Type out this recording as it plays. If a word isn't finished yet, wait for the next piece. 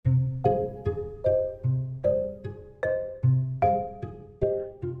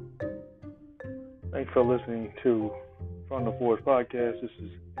for listening to From the Forest podcast. This is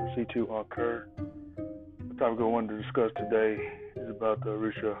MC2 Oncur. The topic I wanted to discuss today is about the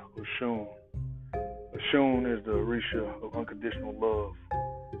Orisha Oshun. Oshun is the Orisha of unconditional love,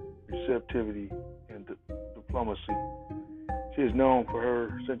 receptivity, and diplomacy. She is known for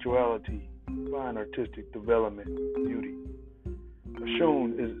her sensuality, fine artistic development, and beauty.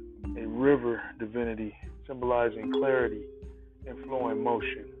 Oshun is a river divinity symbolizing clarity and flowing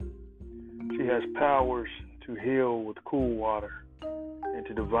motion. She has powers to heal with cool water and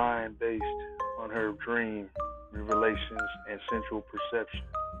to divine based on her dream, revelations, and sensual perception.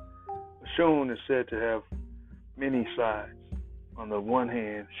 Oshun is said to have many sides. On the one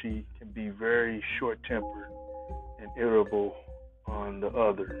hand, she can be very short-tempered and irritable on the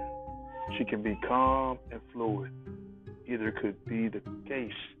other. She can be calm and fluid. Either could be the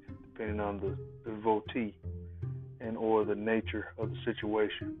case depending on the devotee and or the nature of the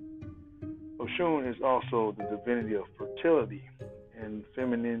situation. Oshun is also the divinity of fertility and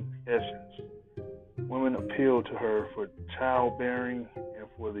feminine essence. Women appeal to her for childbearing and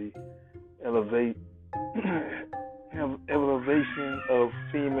for the elevation of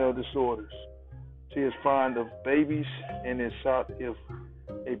female disorders. She is fond of babies and is sought if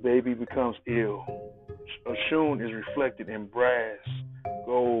a baby becomes ill. Oshun is reflected in brass,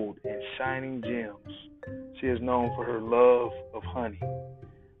 gold, and shining gems. She is known for her love of honey.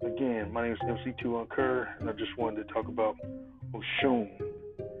 Again, my name is MC2 Oncur, and I just wanted to talk about Oshun.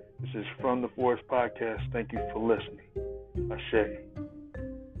 This is From the Forest podcast. Thank you for listening. Ashe.